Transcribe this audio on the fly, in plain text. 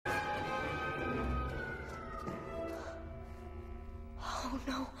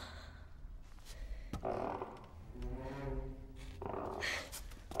no.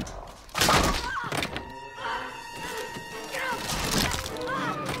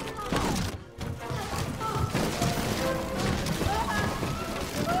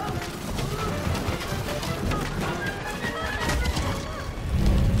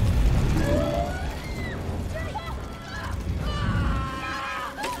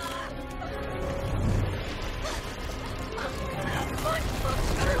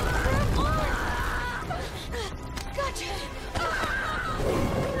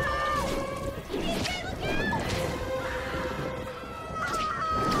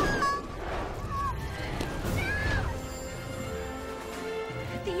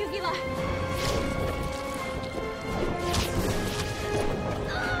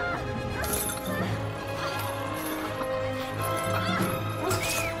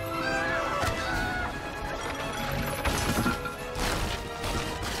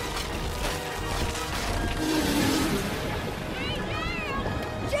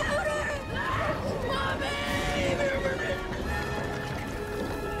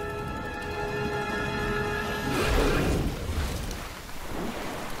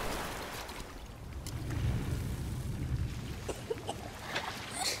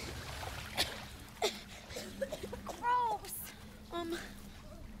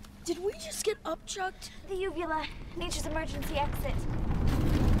 Did we just get upchucked? The uvula, nature's emergency exit.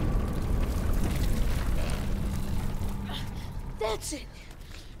 That's it.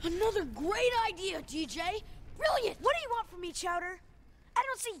 Another great idea, DJ. Brilliant. What do you want from me, Chowder? I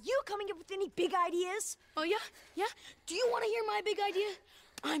don't see you coming up with any big ideas. Oh, yeah? Yeah? Do you want to hear my big idea?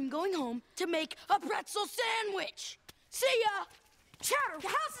 I'm going home to make a pretzel sandwich. See ya! Chowder, the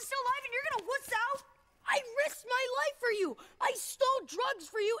house is still alive and you're gonna wuss out? I risked my life for you. I stole drugs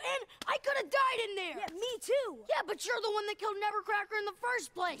for you, and I could have died in there. Yeah, me too. Yeah, but you're the one that killed Nevercracker in the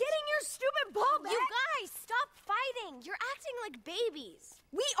first place. Getting your stupid ball back? You guys, stop fighting. You're acting like babies.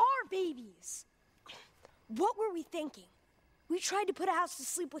 We are babies. What were we thinking? We tried to put a house to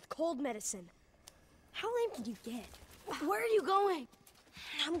sleep with cold medicine. How lame can you get? Where are you going?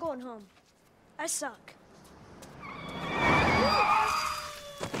 I'm going home. I suck.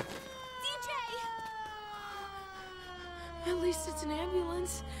 At least it's an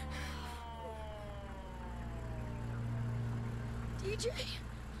ambulance. DJ?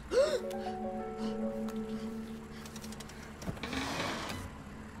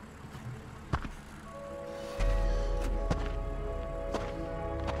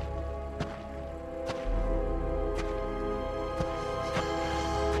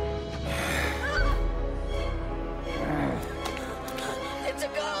 It's a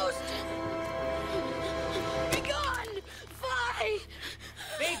ghost! Be gone! Fly!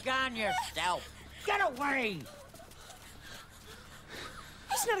 Be gone yourself! Get away!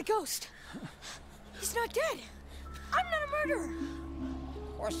 He's not a ghost. He's not dead. I'm not a murderer.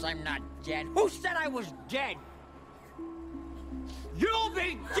 Of course I'm not dead. Who said I was dead? You'll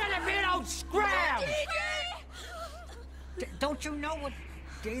be dead if you don't scram! Don't you know what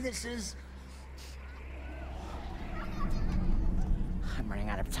day this is? I'm running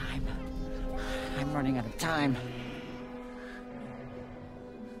out of time. I'm running out of time.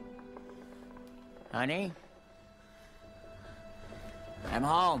 Honey? I'm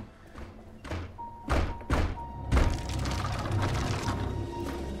home.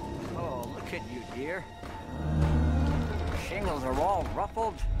 Oh, look at you, dear. The shingles are all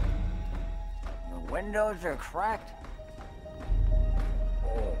ruffled. The windows are cracked.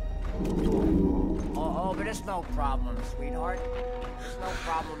 Oh, but it's no problem, sweetheart. It's no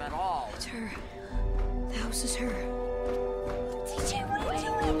problem at all. It's her. The house is her. DJ, what are you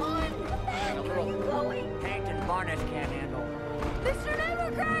doing? Come on! Come back! A Where are you little going? paint and varnish can't handle. Mr.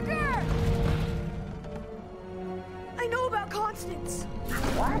 Nevercracker! I know about Constance.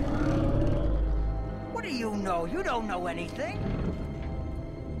 What? What do you know? You don't know anything.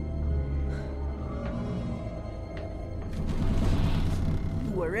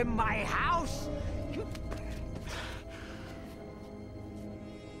 You were in my house. You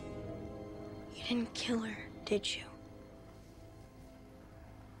didn't kill her, did you?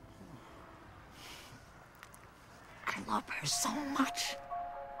 I love her so much.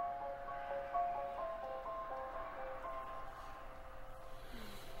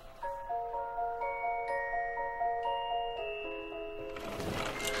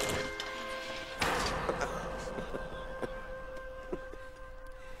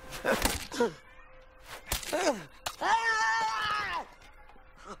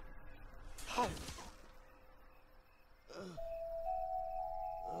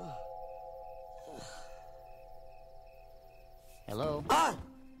 Hello? Ah!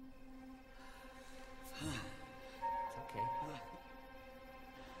 It's okay.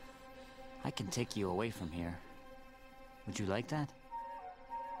 I can take you away from here. Would you like that?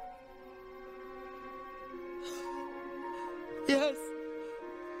 Yes.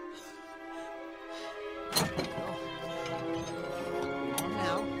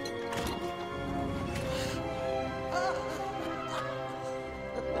 Now.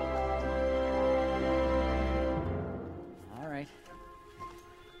 All right.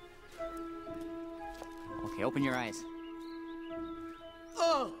 Okay, open your eyes.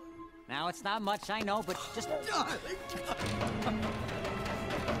 Oh, Now, it's not much, I know, but just... darling.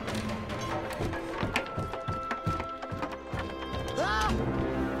 Ah!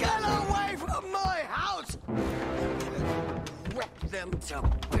 Get away from my house! Rip them to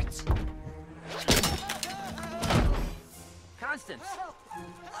bits. Constance!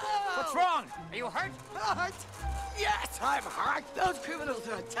 What's wrong? Are you hurt? Hurt? Yes, I'm hurt. Those criminals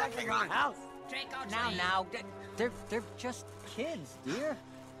are attacking our house. Now, they're just kids, dear.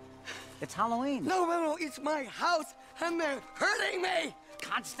 It's Halloween. No, it's my house, and they're hurting me.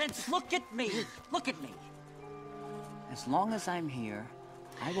 Constance, look at me. Look at me. As long as I'm here,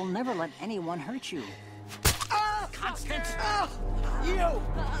 I will never let anyone hurt you. Ah! Constance! Ah! You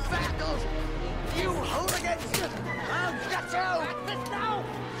vandals! You hooligans! I'll get you! No!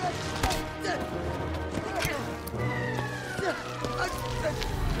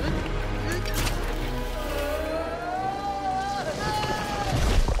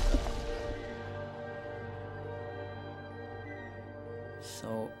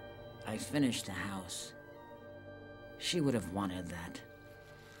 So, I finished the house. She would have wanted that.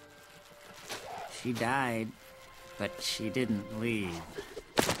 She died, but she didn't leave.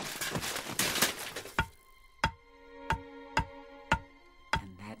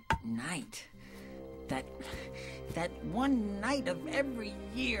 And that night, that one night of every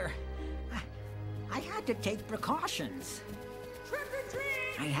year, I had to take precautions. Trick or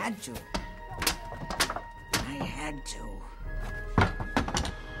treat! I had to. I had to.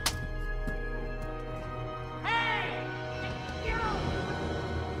 Hey! You!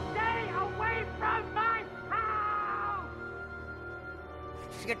 Stay away from my house!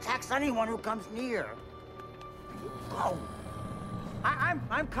 She attacks anyone who comes near. Go!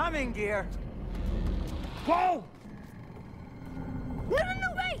 I'm coming, dear. Go! No,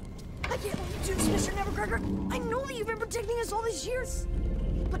 wait! I can't let you do this, Mr. Nevercracker. I know that you've been protecting us all these years.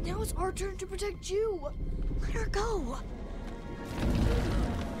 But now it's our turn to protect you. Let her go.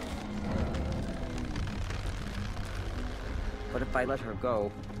 But if I let her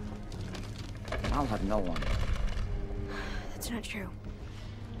go, I'll have no one. That's not true.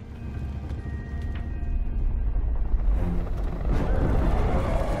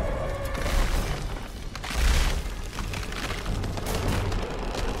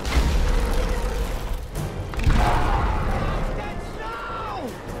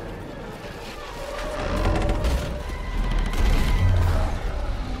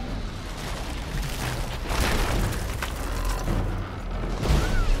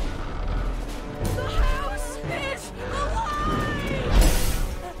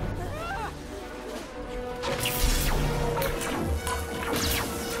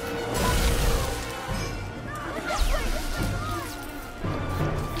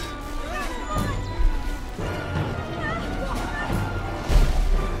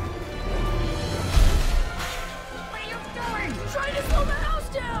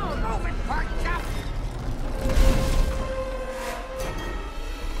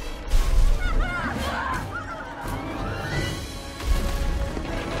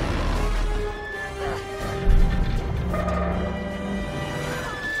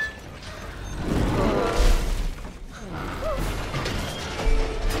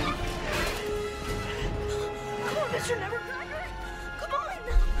 Mr. Nevercracker! Come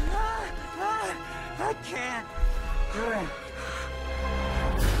on! I can't.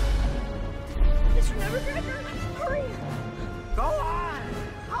 Mr. Nevercracker, hurry! Go on.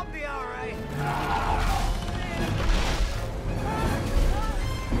 I'll be all right.